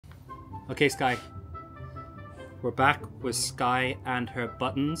Okay, Sky. We're back with Sky and her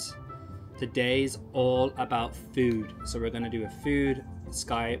buttons. Today's all about food. So we're going to do a food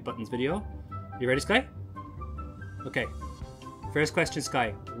Sky buttons video. You ready, Sky? Okay. First question,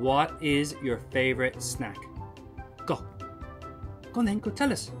 Sky. What is your favorite snack? Go. Go on then, go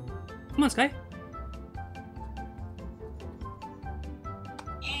tell us. Come on, Sky.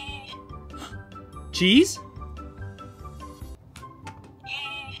 Cheese?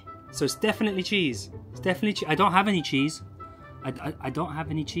 So it's definitely cheese. It's definitely cheese. I don't have any cheese. I don't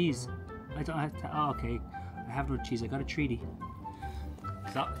have any cheese. I don't have to, oh, okay. I have no cheese. I got a treaty.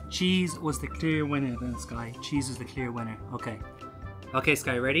 So cheese was the clear winner then, Sky. Cheese was the clear winner. Okay. Okay,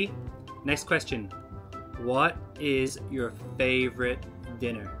 Sky, ready? Next question. What is your favorite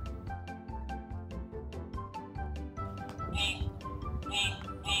dinner?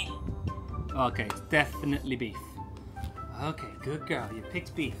 Okay, it's definitely beef. Okay, good girl. You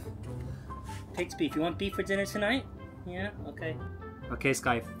picked beef. Picked beef. You want beef for dinner tonight? Yeah? Okay. Okay,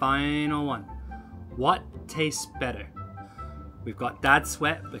 Sky, final one. What tastes better? We've got Dad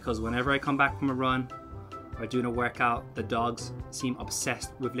Sweat because whenever I come back from a run or doing a workout, the dogs seem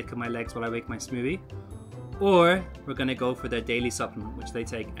obsessed with licking my legs while I make my smoothie. Or we're gonna go for their daily supplement, which they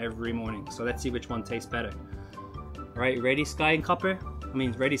take every morning. So let's see which one tastes better. All right, ready, Sky and Copper? I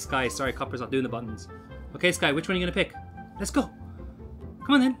mean, ready, Sky. Sorry, Copper's not doing the buttons. Okay, Sky, which one are you gonna pick? Let's go.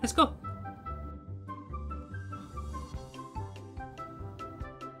 Come on then, let's go.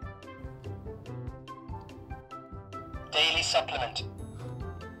 Daily supplement.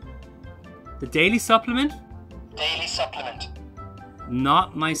 The daily supplement? Daily supplement.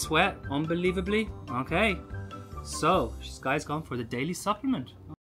 Not my sweat, unbelievably. Okay. So, Sky's gone for the daily supplement.